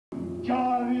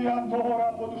άδεια τώρα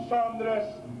από τους άντρες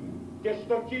και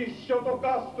στο κίσιο το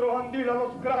κάστρο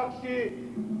αντίλαλος κράξει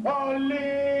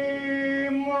αλίμας.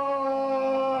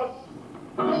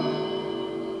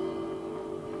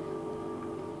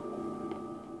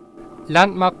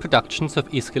 Landmark productions of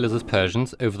Aeschylus's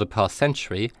Persians over the past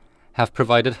century have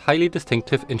provided highly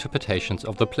distinctive interpretations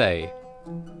of the play.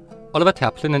 Oliver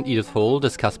Taplin and Edith Hall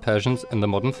discuss Persians in the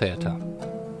modern theatre.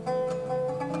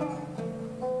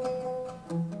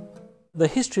 The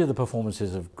history of the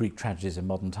performances of Greek tragedies in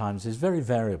modern times is very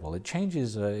variable. It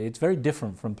changes, it's very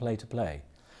different from play to play.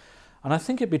 And I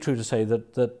think it'd be true to say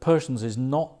that Persians is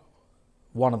not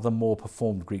one of the more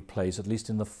performed Greek plays, at least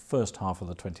in the first half of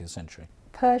the 20th century.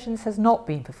 Persians has not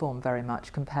been performed very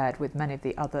much compared with many of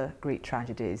the other Greek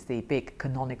tragedies, the big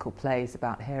canonical plays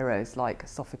about heroes like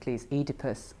Sophocles'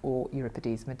 Oedipus or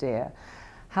Euripides' Medea.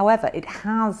 However, it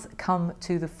has come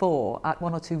to the fore at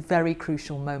one or two very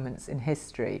crucial moments in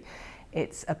history.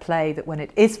 It's a play that when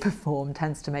it is performed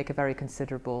tends to make a very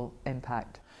considerable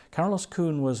impact. Carolus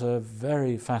Kuhn was a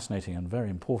very fascinating and very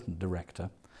important director.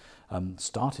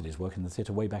 Started his work in the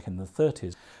theatre way back in the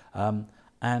 30s.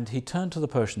 And he turned to the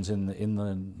Persians in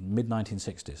the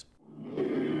mid-1960s.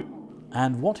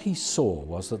 And what he saw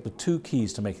was that the two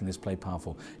keys to making this play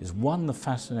powerful is one, the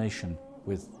fascination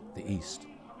with the East,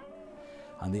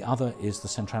 and the other is the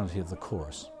centrality of the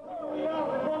chorus.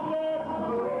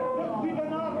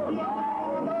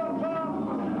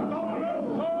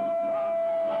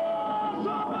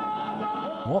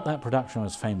 What that production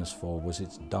was famous for was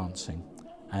its dancing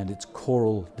and its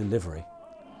choral delivery.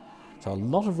 So a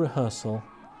lot of rehearsal,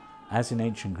 as in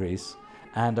ancient Greece,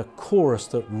 and a chorus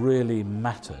that really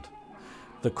mattered.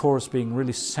 The chorus being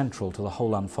really central to the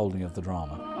whole unfolding of the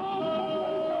drama.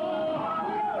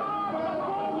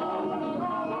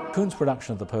 Kuhn's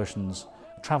production of the Persians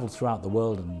travelled throughout the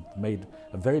world and made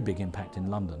a very big impact in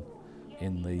London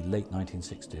in the late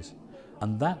 1960s.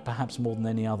 And that, perhaps more than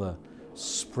any other,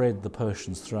 spread the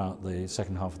Persians throughout the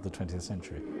second half of the 20th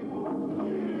century.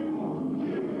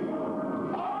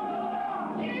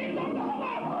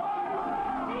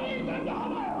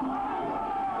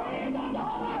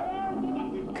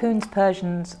 Kuhn's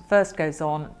Persians first goes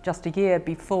on just a year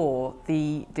before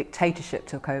the dictatorship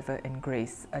took over in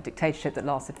Greece, a dictatorship that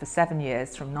lasted for 7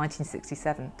 years from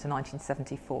 1967 to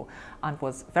 1974 and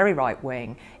was very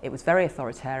right-wing, it was very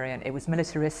authoritarian, it was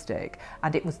militaristic,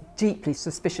 and it was deeply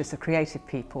suspicious of creative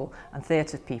people and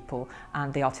theatre people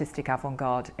and the artistic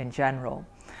avant-garde in general.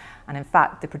 And in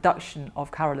fact, the production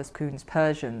of Carolus Kuhn's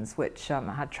Persians, which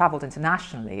had travelled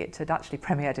internationally, it had actually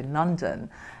premiered in London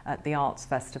at the Arts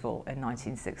Festival in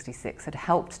 1966, had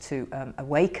helped to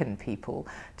awaken people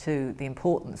to the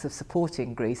importance of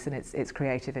supporting Greece and its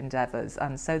creative endeavours.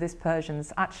 And so this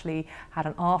Persians actually had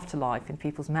an afterlife in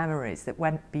people's memories that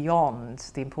went beyond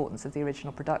the importance of the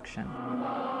original production.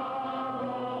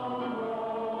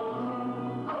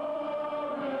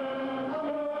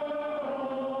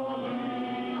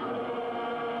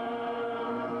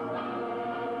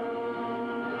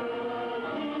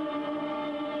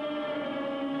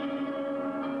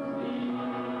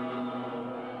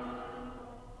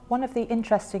 One of the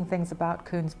interesting things about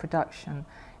Kuhn's production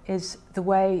is the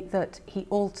way that he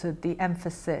altered the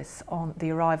emphasis on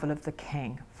the arrival of the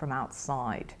king from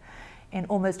outside. In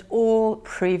almost all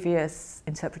previous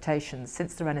interpretations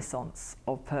since the Renaissance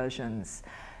of Persians,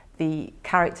 the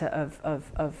character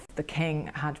of the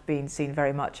king had been seen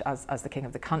very much as the king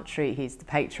of the country. He's the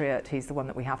patriot, he's the one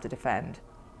that we have to defend.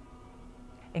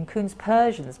 In Kuhn's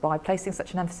Persians, by placing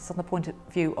such an emphasis on the point of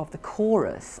view of the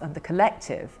chorus and the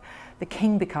collective, the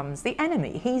king becomes the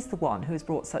enemy. He's the one who has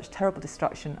brought such terrible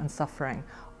destruction and suffering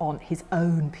on his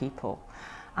own people.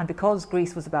 And because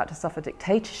Greece was about to suffer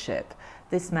dictatorship,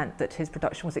 this meant that his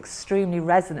production was extremely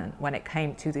resonant when it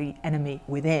came to the enemy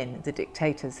within, the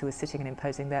dictators who were sitting and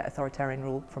imposing their authoritarian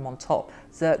rule from on top.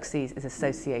 Xerxes is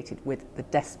associated with the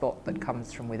despot that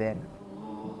comes from within.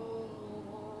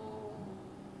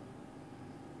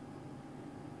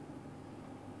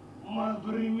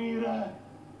 Μαύρη μοίρα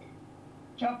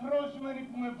κι απρόσμενη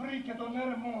που με βρήκε τον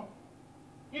έρμο,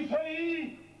 οι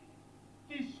θεοί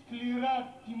τι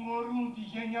σκληρά τιμωρούν τη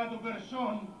γενιά των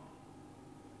Περσών.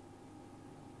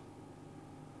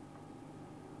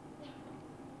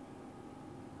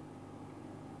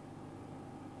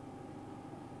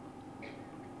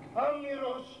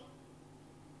 Άμυρος,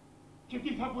 και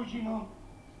τι θα απογίνω,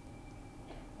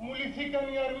 μου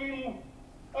λυθήκαν οι αρμοί μου,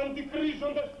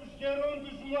 αντικρίζοντας τους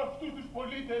γερόντους μου αυτούς τους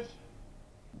πολίτες.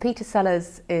 Peter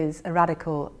Sellers is a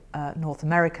radical North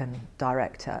American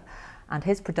director, and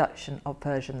his production of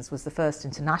Persians was the first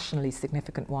internationally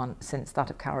significant one since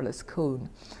that of Carolus Kuhn.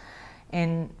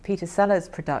 In Peter Sellers'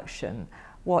 production,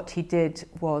 what he did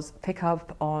was pick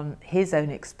up on his own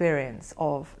experience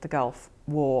of the Gulf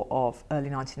War of early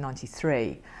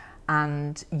 1993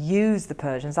 and use the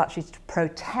Persians actually to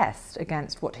protest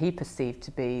against what he perceived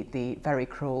to be the very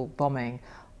cruel bombing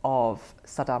of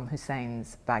Saddam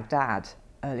Hussein's Baghdad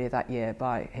earlier that year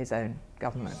by his own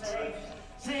government.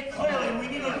 Say clearly, we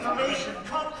need information,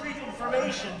 concrete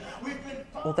information.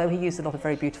 Although he used a lot of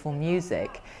very beautiful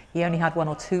music, he only had one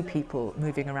or two people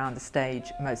moving around the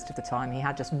stage most of the time. He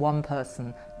had just one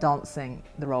person dancing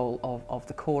the role of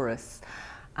the chorus.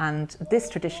 And this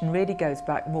tradition really goes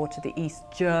back more to the East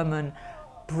German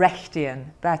Brechtian,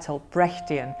 Bertolt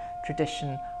Brechtian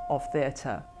tradition of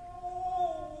theatre.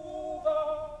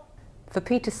 For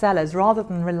Peter Sellers, rather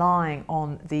than relying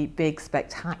on the big,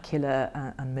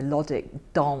 spectacular and melodic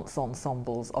dance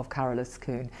ensembles of Carolus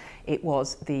Kuhn, it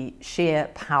was the sheer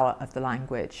power of the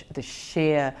language, the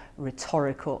sheer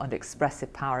rhetorical and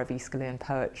expressive power of Aeschylean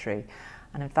poetry.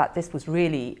 And in fact, this was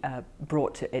really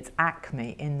brought to its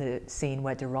acme in the scene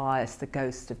where Darius, the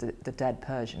ghost of the dead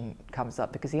Persian, comes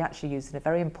up, because he actually used a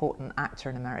very important actor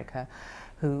in America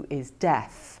who is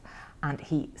deaf. And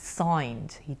he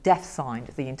deaf-signed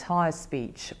the entire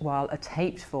speech while a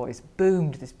taped voice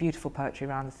boomed this beautiful poetry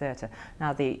around the theatre.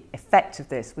 Now, the effect of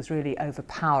this was really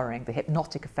overpowering, the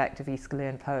hypnotic effect of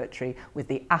Aeschylean poetry with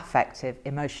the affective,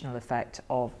 emotional effect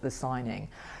of the signing.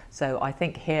 So I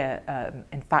think here,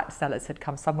 in fact, Sellers had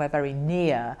come somewhere very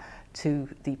near to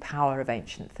the power of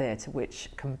ancient theatre,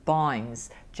 which combines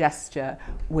gesture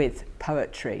with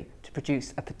poetry to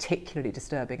produce a particularly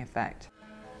disturbing effect.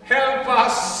 Help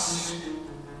us!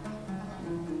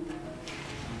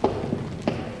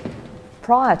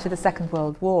 Prior to the Second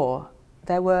World War,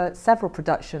 there were several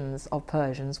productions of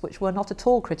Persians which were not at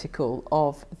all critical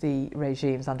of the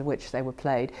regimes under which they were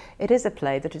played. It is a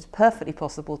play that is perfectly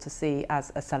possible to see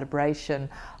as a celebration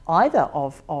either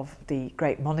of the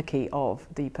great monarchy of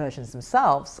the Persians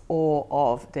themselves or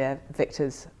of their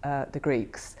victors, the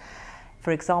Greeks.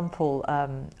 For example,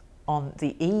 on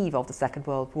the eve of the Second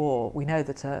World War, we know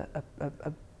that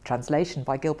a translation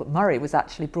by Gilbert Murray was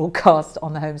actually broadcast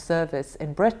on the Home Service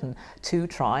in Britain to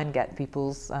try and get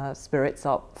people's spirits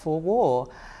up for war.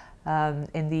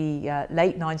 In the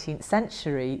late 19th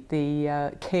century,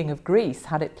 the King of Greece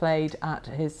had it played at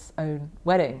his own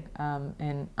wedding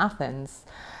in Athens.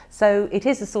 So it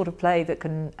is a sort of play that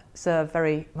can serve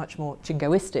very much more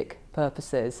jingoistic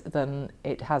purposes than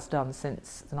it has done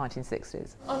since the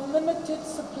 1960s. Unlimited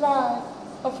supply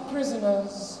of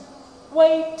prisoners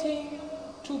waiting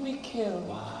to be killed.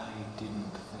 Why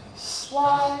didn't they stop?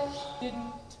 Why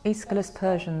didn't... Aeschylus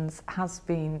Persians has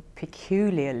been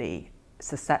peculiarly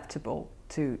susceptible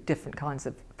to different kinds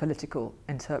of political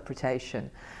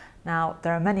interpretation. Now,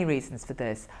 there are many reasons for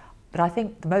this, but I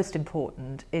think the most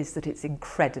important is that it's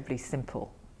incredibly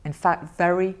simple. In fact,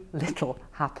 very little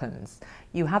happens.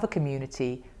 You have a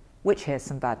community which hears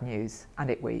some bad news and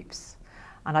it weeps.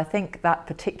 And I think that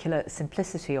particular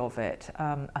simplicity of it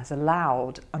has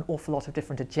allowed an awful lot of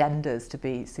different agendas to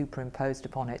be superimposed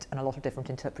upon it and a lot of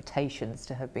different interpretations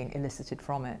to have been elicited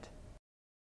from it.